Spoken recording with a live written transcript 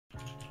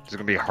It's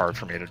gonna be hard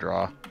for me to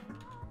draw.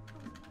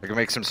 I can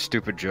make some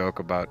stupid joke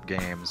about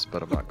games,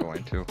 but I'm not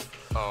going to.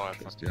 Oh, I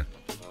fucked it.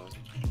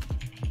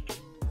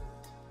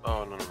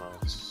 Oh, no.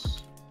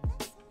 It's...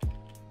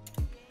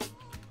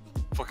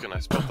 Fucking, I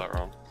spelled that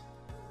wrong.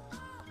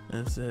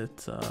 Is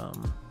it,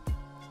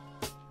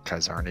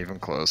 Guys aren't even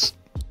close.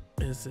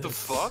 Is it... The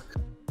fuck?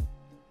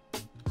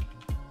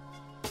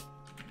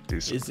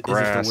 Do some Is it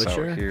grass The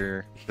Witcher? out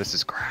here. This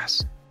is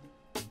grass.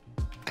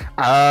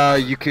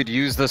 You could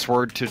use this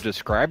word to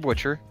describe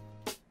Witcher.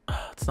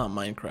 It's not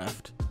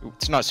Minecraft.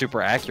 It's not super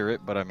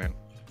accurate, but I mean...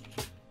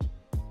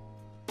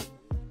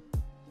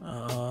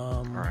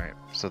 Alright,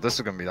 so this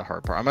is gonna be the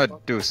hard part. I'm gonna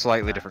do a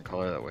slightly different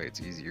color, that way it's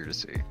easier to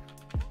see.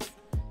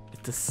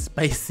 It's a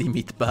spicy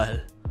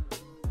meatball.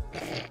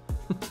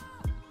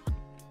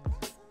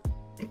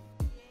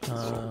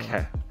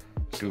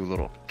 Do a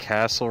little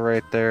castle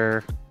right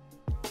there.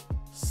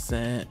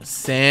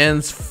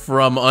 Sans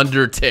from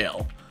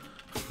Undertale.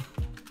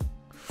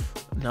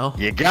 No?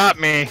 You got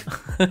me!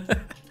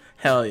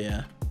 Hell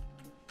yeah.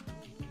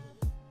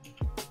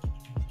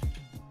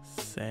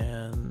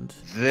 Sand.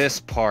 This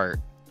part.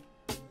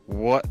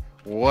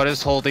 What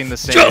is holding the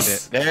sand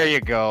Yes! in? There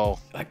you go.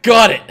 I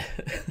got it!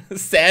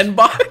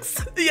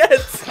 Sandbox?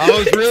 Yes! I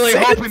was really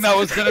hoping that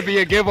was gonna be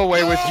a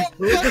giveaway with you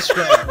could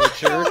describe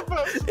Witcher.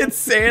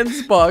 It's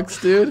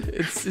Sansbox, dude.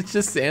 It's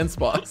just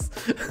Sansbox.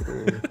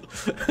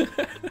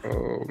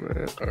 Oh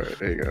man. Alright,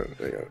 hang on.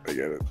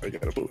 I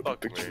gotta pull up a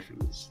Fuck picture me. for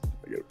this.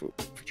 I gotta pull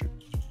up a picture.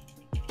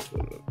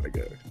 Hold up, I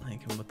got it. I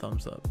give him a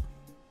thumbs up.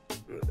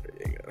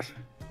 Hang on.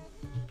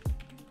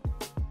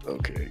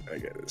 Okay, I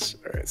got this.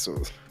 Alright, so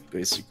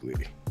basically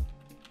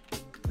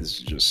this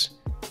is just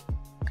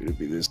gonna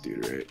be this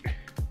dude, right?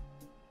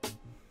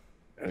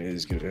 And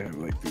he's gonna have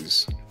like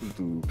these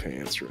blue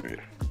pants, right?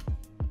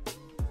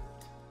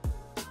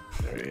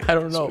 Alright, I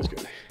don't know. he's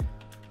gonna,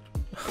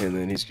 and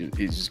then he's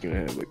just gonna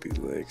have like these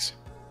legs,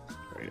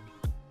 right?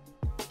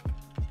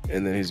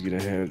 And then he's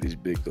gonna have these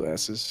big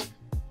glasses,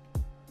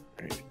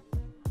 right?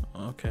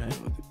 Okay.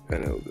 I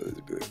know there's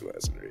big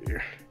glasses right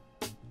here.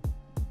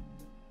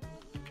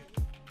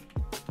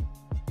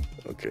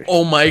 Okay.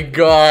 Oh my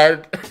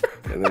god.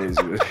 And then he's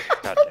gonna.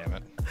 God damn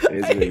it.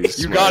 He's gonna be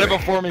You got it smart.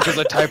 before me because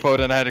I typoed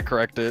and I had to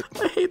correct it.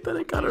 I hate that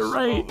I got it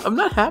right. I'm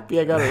not happy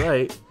I got it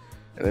right.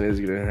 And then he's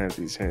gonna have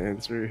these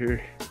hands right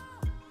here.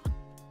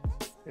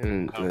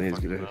 And then he's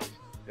gonna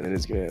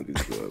have these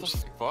What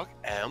gloves. the fuck?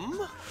 M?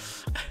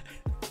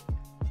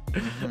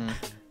 Mhm.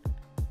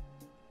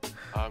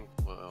 I'm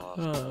completely lost.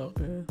 Oh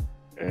man.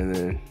 And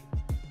then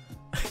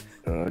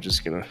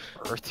just gonna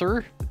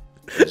Earther?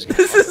 This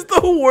is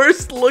the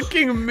worst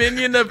looking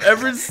minion I've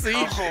ever seen.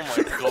 Oh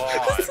my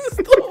god. This is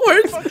the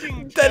worst.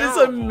 Fucking That is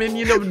a terrible.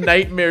 minion of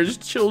nightmares.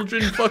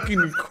 Children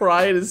fucking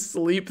cry to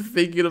sleep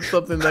thinking of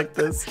something like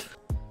this.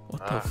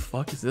 What the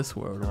fuck is this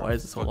word? Why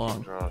is it so Fucking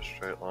long? Draw a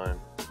straight line.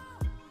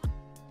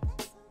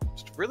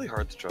 It's really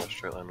hard to draw a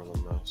straight line with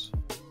a mouse.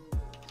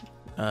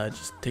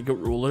 Just take a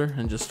ruler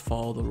and just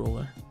follow the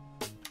ruler.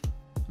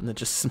 And then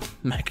just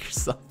smack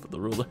yourself with the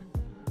ruler.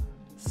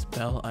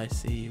 Spell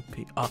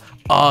ICUP.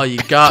 Oh, you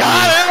got me.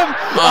 Got him!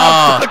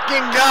 Ah. I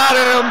fucking got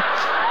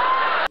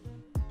him!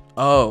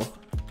 Oh.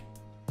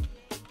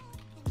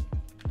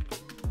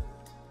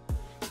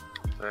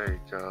 There you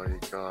go, you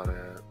got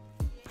it.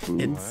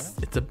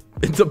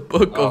 It's a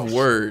book Oh. of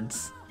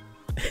words.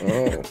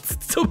 Oh.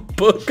 It's a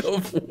book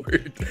of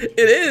words. It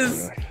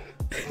is.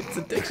 It's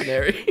a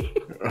dictionary.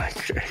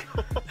 Okay.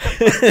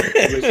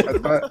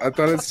 I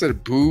thought it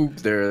said boob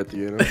there at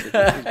the end. I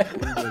was like,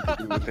 what does that have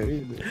to do with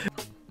anything?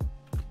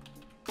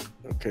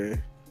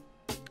 Okay.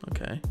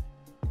 Okay.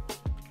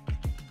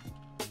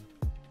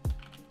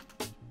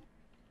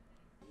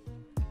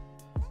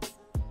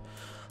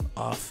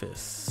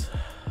 Office.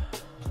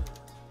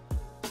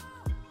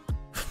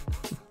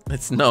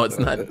 It's not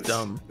That's-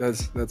 dumb.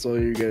 That's all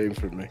you're getting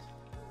from me.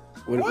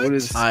 What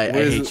is? I what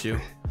is hate it- you.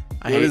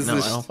 I what hate is no.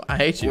 this- I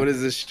hate you. What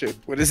is this shape?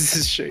 What is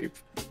this shape?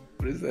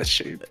 What is that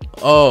shape?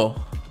 Oh.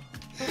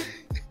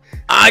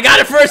 I got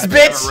it first,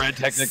 bitch. Red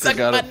technically Suck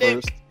got my it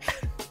dick.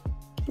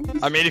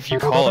 first. I mean, if you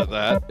call it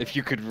that. If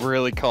you could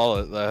really call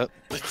it that.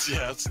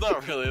 Yeah, it's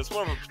not really. It's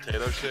more of a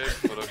potato shape,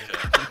 but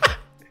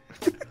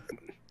okay.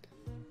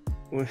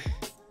 What?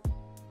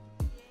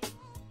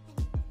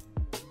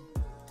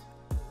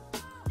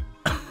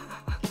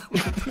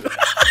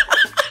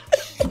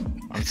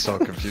 I'm so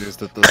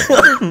confused at this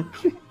point.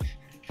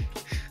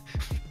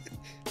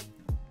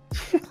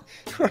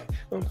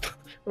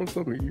 I'm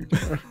thumbing you.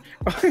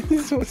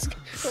 I'm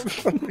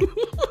thumbing.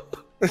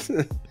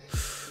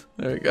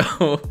 There we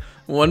go.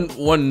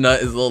 One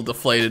nut is a little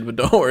deflated, but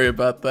don't worry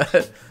about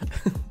that.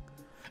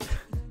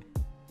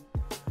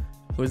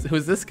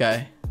 Who's this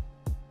guy?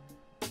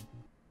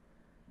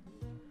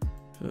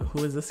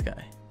 Who is this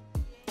guy?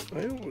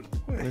 Who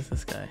is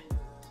this guy?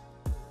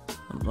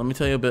 Let me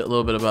tell you a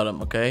little bit about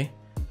him, okay?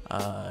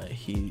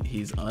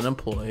 He's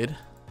unemployed.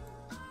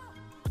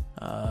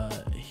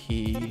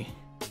 He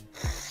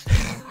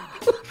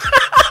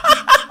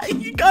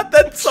You got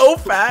that so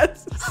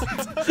fast.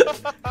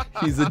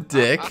 He's a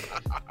dick.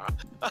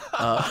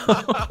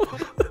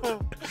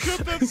 God,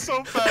 that's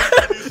so bad.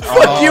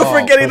 Fuck you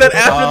for getting that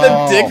after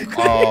the dick.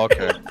 Oh,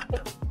 okay.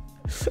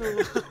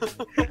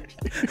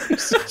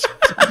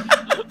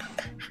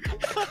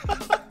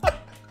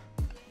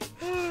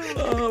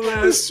 Oh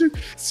man,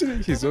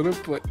 He's on a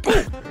plane.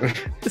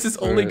 this has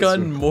only Alright,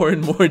 gotten more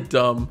and more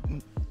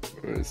dumb.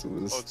 Alright, so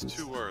Oh, it's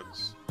 2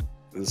 words.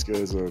 this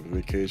guy's on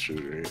vacation,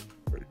 right?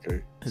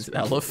 Okay. Is it So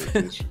he's on elephant?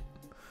 vacation.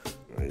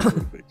 He's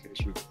on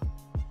vacation.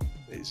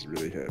 He's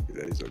really happy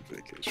that he's on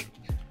vacation.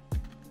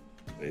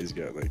 And he's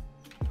got like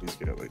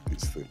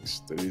these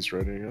things that he's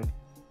riding on,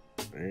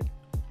 right?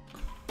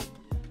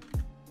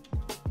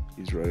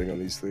 He's riding on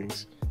these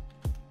things.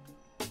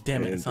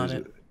 Damn it, and it's not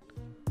it.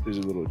 There's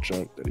a little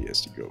jump that he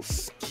has to go.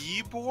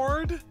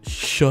 Skiboard?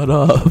 Shut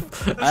up.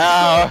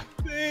 Ah,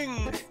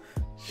 Thing.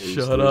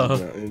 Shut up.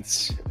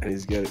 Mountains, and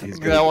he's got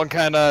that one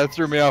kind of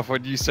threw me off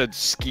when you said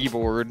ski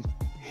board.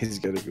 He's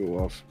got to go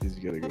off. He's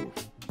got to go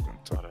on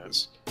top of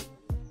this.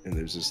 And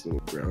there's this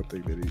little ground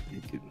thing that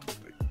he can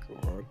like go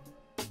on.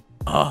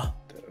 Ah,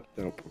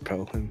 That'll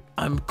propel him.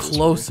 I'm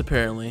close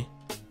apparently.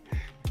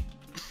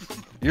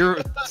 You'd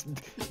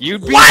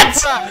be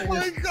What? Oh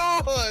my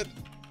god!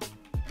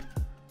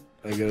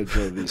 I gotta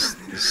draw these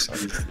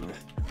though.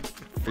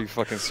 Are you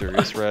fucking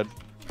serious, Red?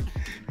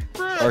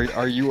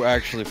 Are you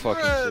actually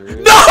fucking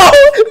serious? No!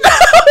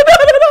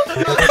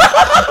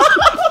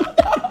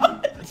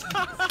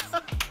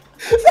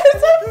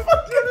 That's a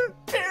fucking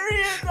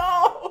period,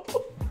 no!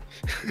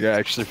 You're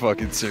actually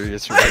fucking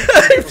serious, Red?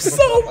 I'm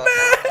so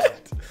mad!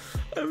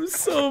 I'm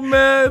so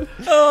mad.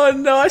 Oh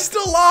no, I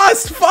still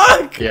lost,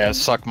 fuck! Yeah,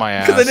 suck my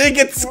ass. Because I didn't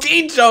get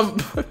ski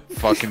jump!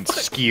 Fucking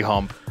ski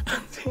hump.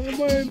 Why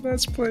am I in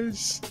last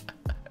place?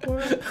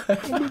 Why?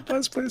 I'm in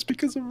last place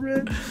because of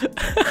Red.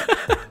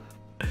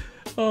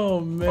 Oh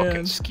man.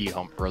 Fucking ski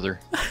hump, brother.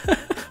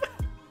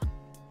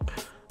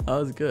 That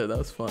was good, that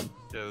was fun.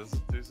 Yeah, this is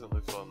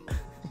decently fun.